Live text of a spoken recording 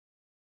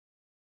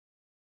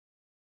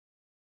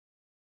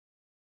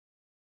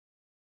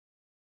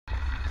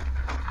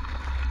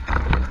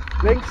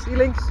die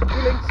links,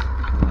 die links.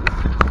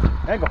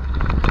 En go.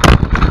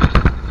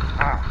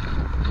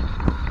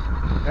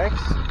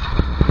 Rechts.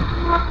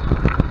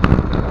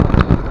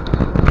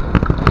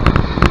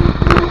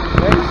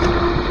 Rechts.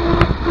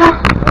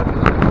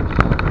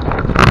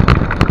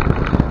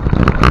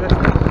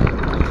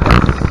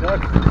 Zo.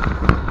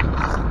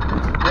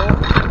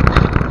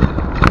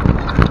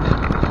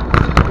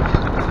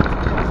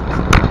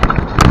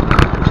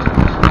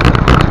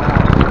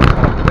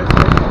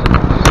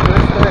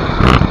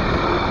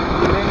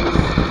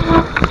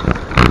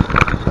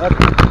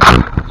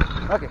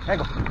 Oké, en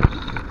go.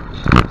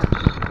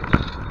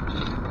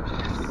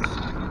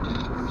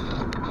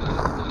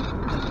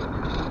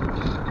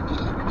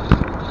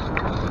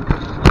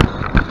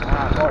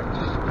 Mooi.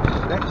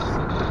 Rechts,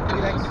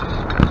 die rechts.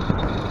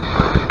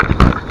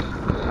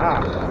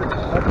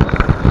 Goed.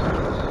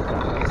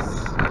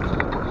 Yes.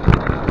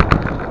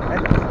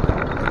 En dan.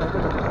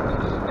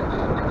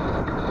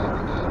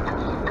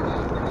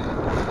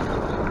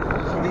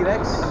 Die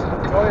rechts.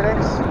 Joy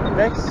rechts.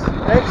 Rechts.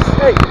 Rechts.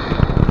 Hey.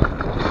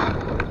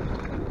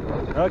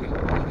 Oké.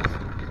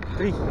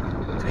 3,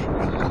 2,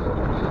 1, go.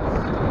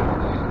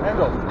 En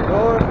go.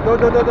 Door.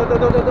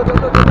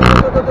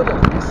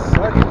 Yes.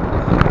 Oké.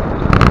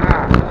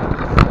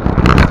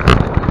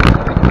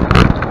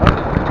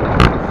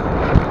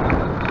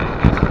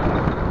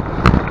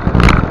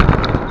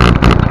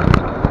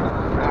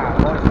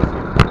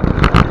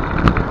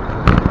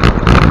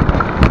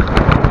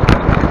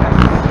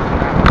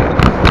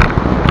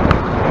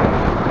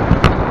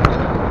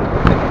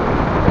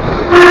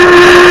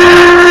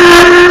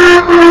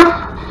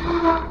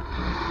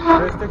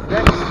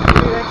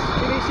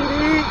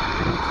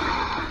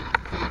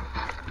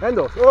 En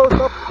door. Oh,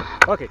 stop.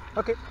 Oké,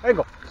 en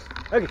go.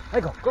 En go. Go.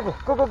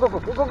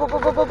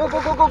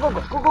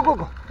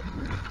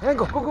 En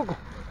go.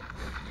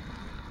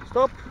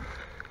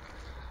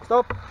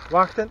 Stop.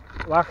 Wachten.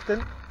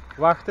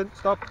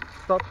 Stop.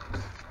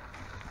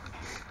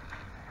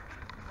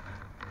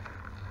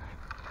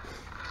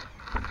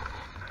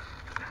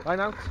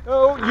 Line out.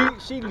 Oh,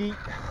 Chili.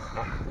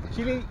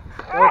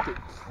 Oké.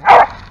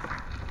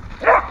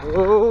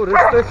 Oh,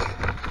 rustig.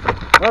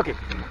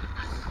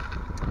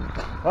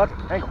 Oké,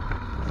 en go.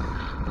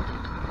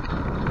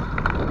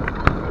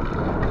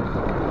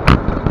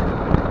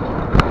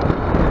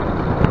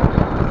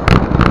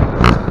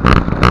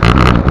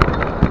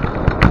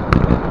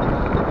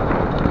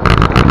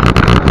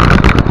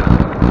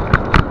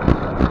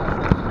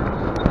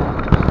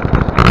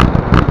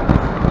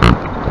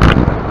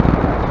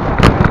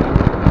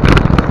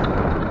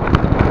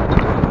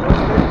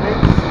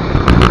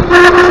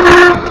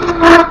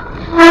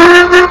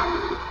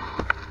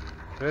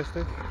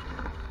 Rustig.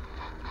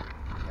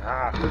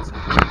 Ja, goed.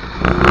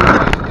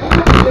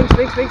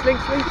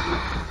 Links.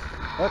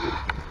 Oké,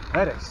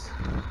 en rechts.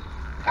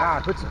 Ja,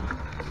 goed zo.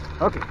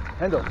 Oké,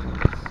 en door.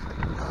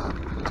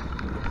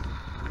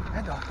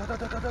 Door.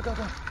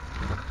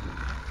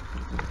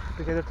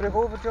 Kun je er terug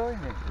over, Joy?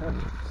 Nee.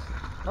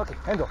 Oké,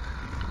 en door.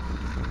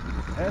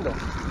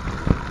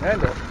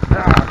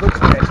 Ja, goed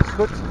zo, meisjes,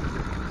 goed.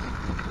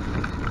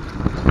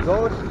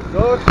 Door.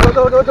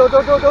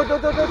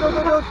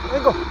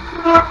 En go.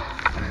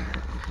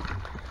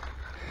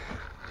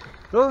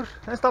 Door,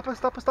 en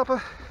stappen.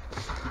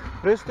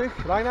 Rustig,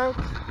 line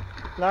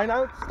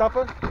out,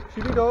 stappen.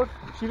 Chili door.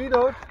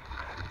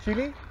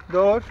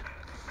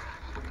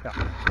 Ja,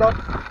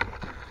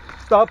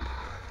 stop.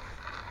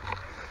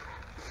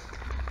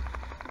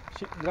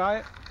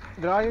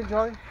 Draaien,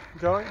 Joy,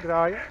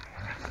 draaien.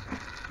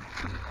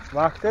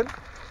 Wachten.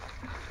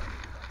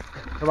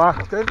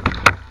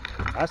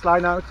 Dat is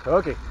line out.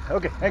 Oké,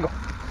 en go.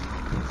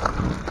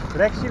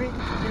 Rechts, Chili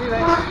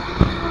rechts.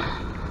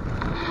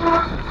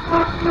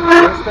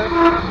 Rustig.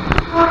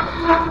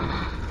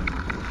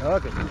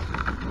 Oké.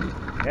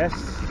 Yes.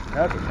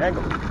 Oké, en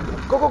go.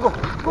 Go.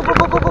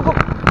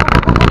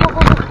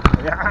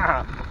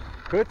 Ja,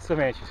 goed zo,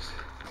 meisjes.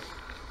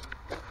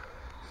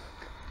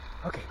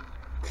 Oké.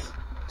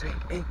 3, 2,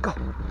 1, go.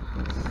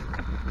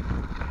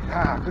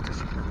 Ja, goed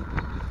zo.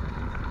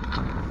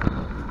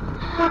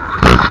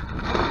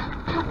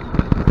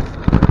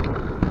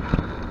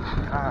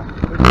 Ja,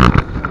 goed.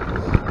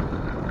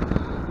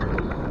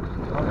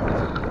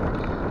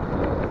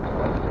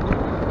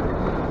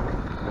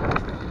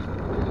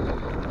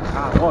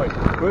 Mooi,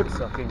 goed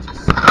zo,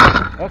 kindjes.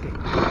 Oké.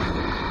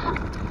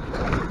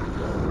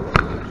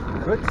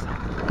 Goed zo.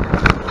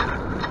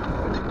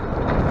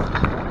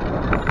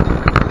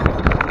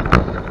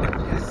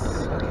 Yes,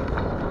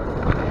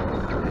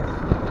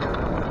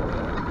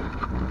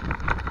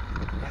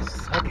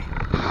 oké.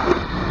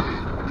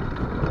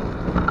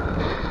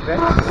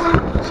 Rechts.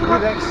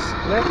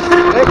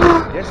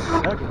 Yes,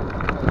 oké.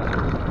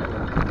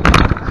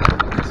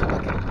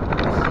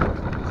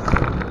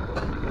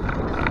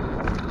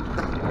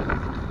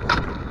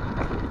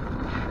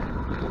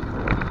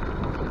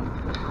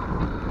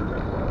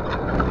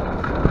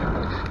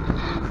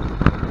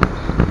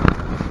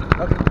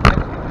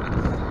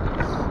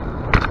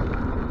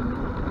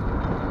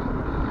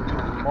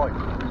 Mooi.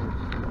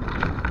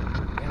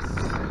 Yes.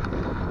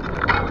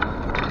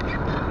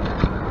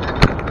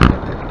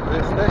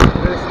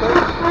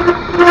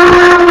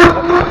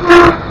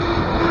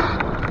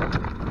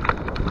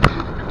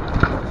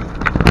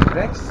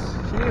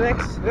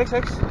 rechts,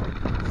 rechts.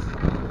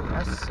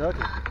 Yes,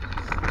 oké.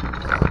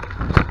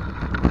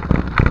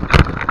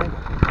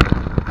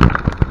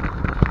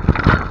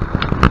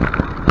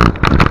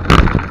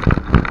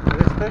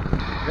 Rustig,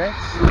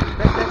 rechts,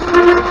 rechts, rechts,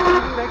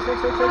 rechts, rechts,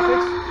 rechts, rechts,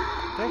 rechts.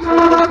 Rechts,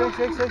 rechts,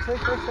 rechts, rechts,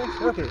 rechts, rechts, rechts.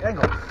 Oké, en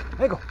go.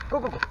 En go, go,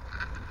 go, go.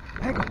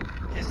 En go.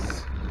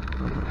 Yes.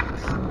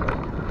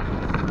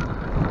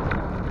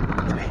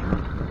 2,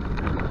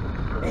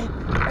 1,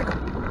 en go.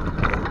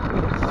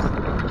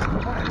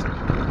 Vooruit.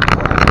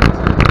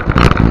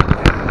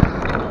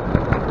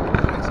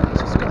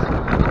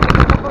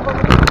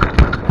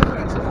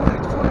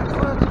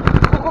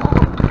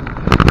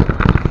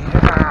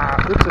 Ja,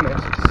 goed zo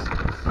netjes.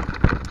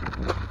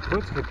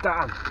 Goed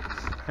gedaan.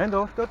 En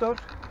door, door, door.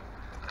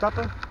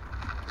 Stappen.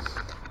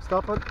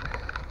 Stappen.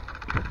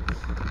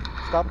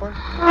 Stappen.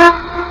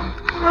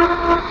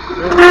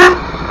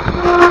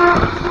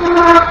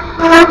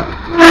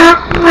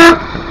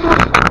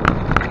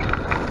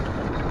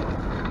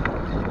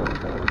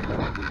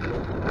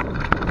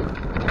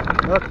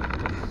 Goed.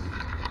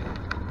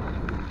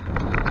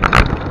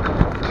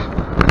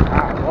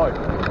 Ah, mooi.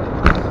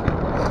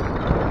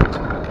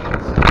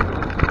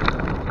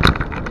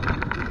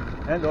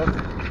 En door.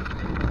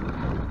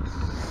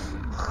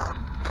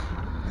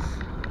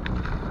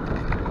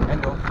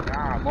 En door.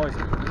 Ja, mooi.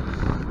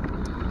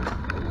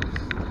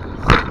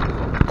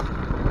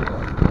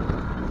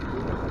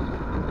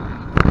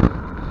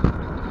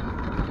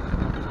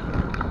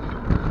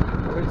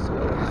 Goed zo.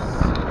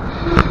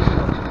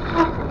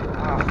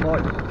 Ah,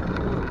 mooi.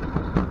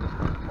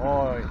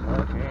 Mooi.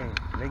 Oké,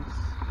 links.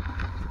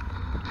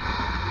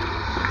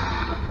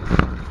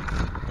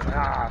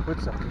 Ja,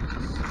 goed zo.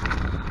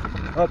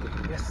 Oké,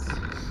 yes.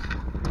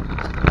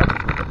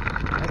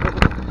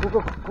 Go,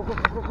 go, go, go, go,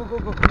 go, go, go,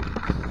 go.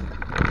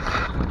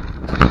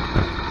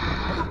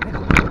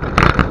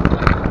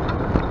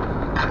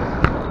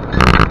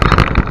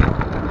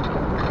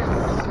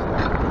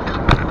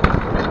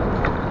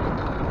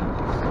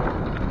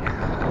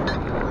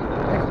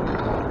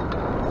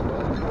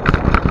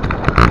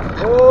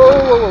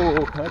 Oh,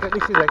 dat heb ik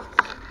niet gezegd.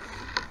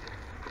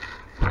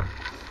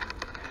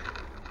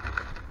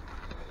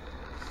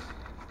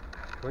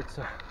 Goed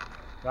zo.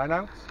 Line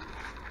out.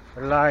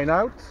 Line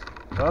out.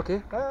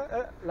 Oké.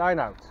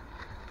 Line out.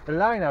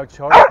 Line out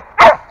short.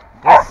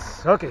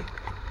 Yes. Oké.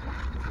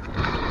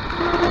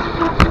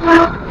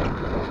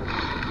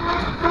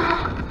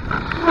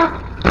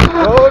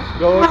 Go,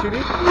 go,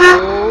 Chili.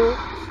 Go.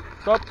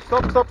 Stop,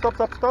 stop, stop, stop,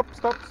 stop, stop,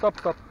 stop, stop,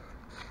 stop.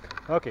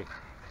 Oké.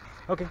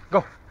 Oké,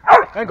 go.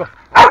 En go.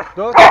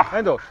 Door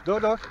en door. Door,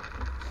 door.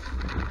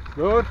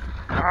 Door.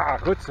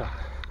 Ah, goed zo.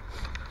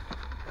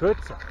 Goed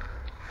zo.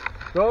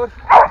 Door.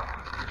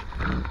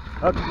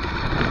 Oké.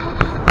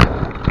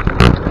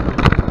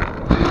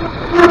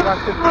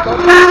 Wachten, stop,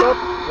 stop.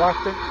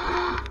 Wachten.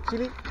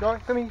 Chili, Joy,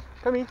 kom hier,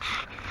 kom hier.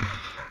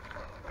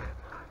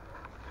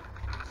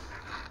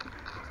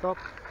 Stop.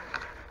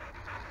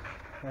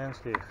 En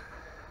scheef.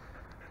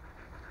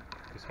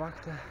 Even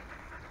wachten.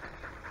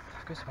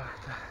 Even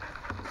wachten.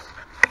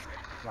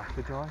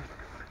 Wachten, Joy.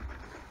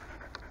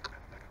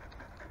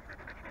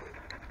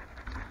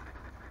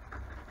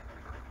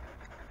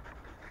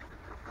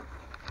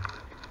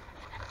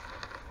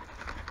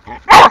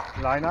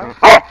 Line out.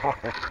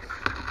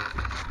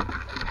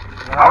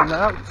 Line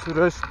out.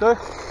 Rustig.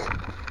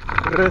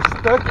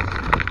 Rustig.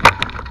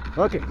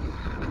 Oké.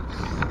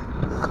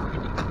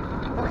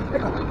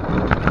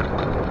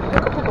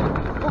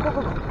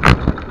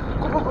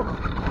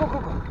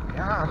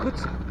 Ja,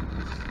 goed.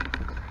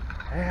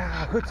 Ja,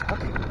 goed.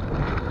 Oké.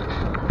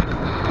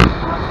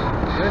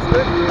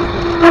 Rustig.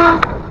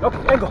 Oké,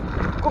 enkel.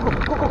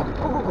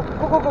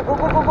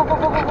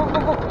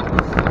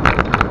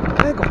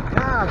 Enkel.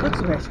 Ja, goed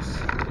zo meisjes.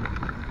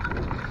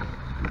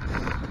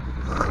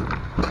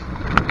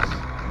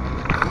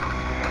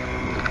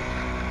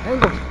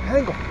 Enkel,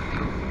 enkel,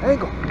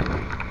 enkel,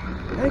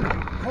 enkel,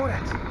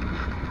 vooruit.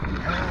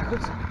 Ja,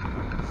 goed zo.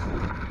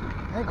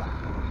 Enkel.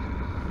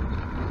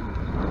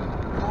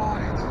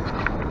 Vooruit.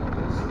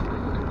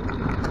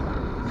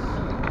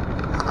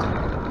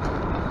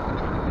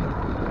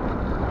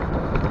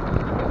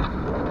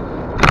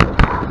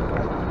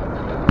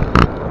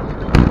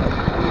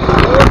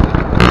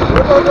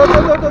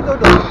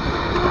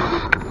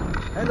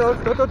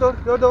 Door.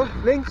 En door.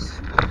 Links.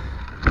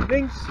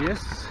 Links, yes.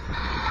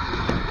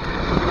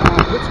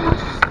 Goed zo.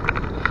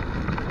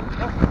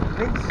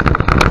 Links.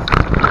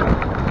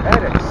 En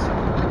rechts.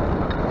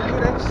 En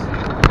rechts.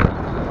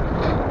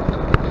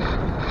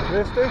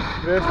 Rustig.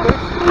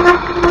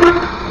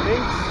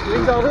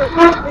 Links over.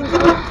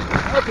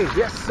 Oké,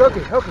 yes,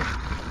 oké.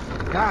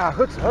 Ja,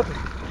 goed zo, oké.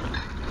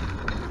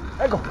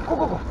 En go.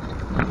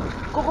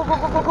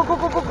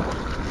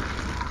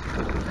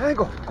 En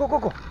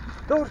go.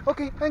 Door,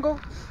 oké, en go.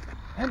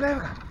 En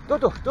blijven gaan.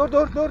 Door.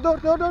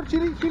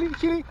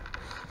 Chili.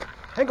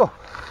 En go.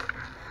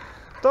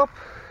 Stop.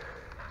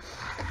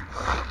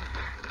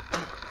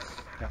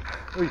 Ja.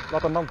 Oei,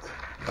 wat een mand.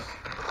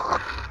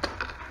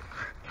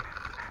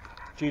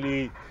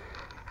 Chili,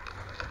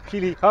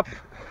 hop.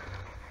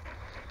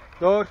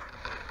 door.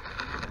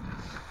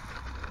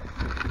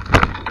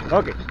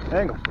 Oké,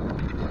 en go.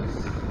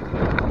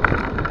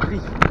 3,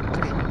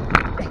 2, 1,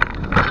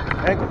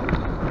 en go.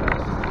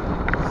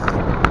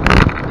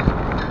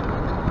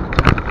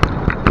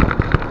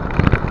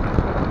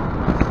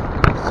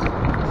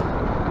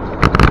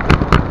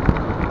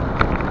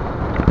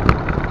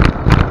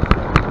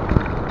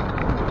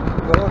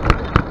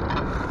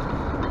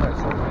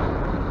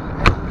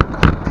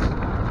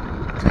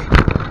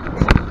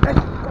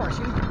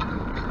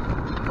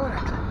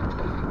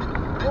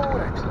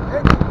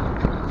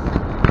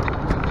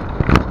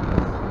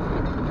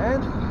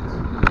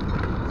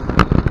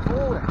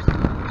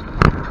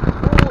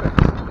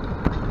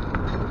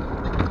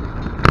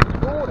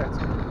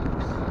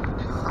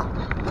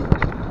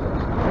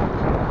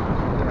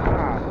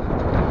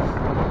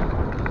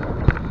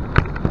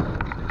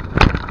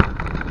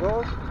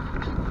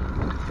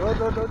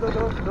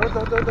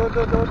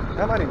 Door.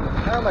 Helemaal in.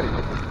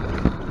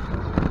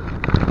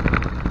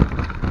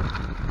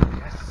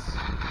 Yes.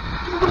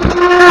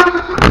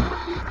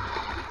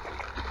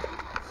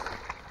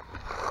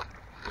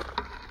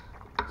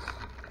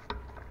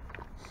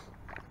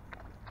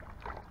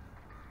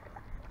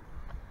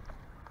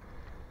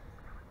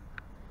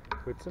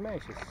 Goed zo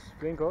meisjes.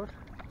 Flink hoor.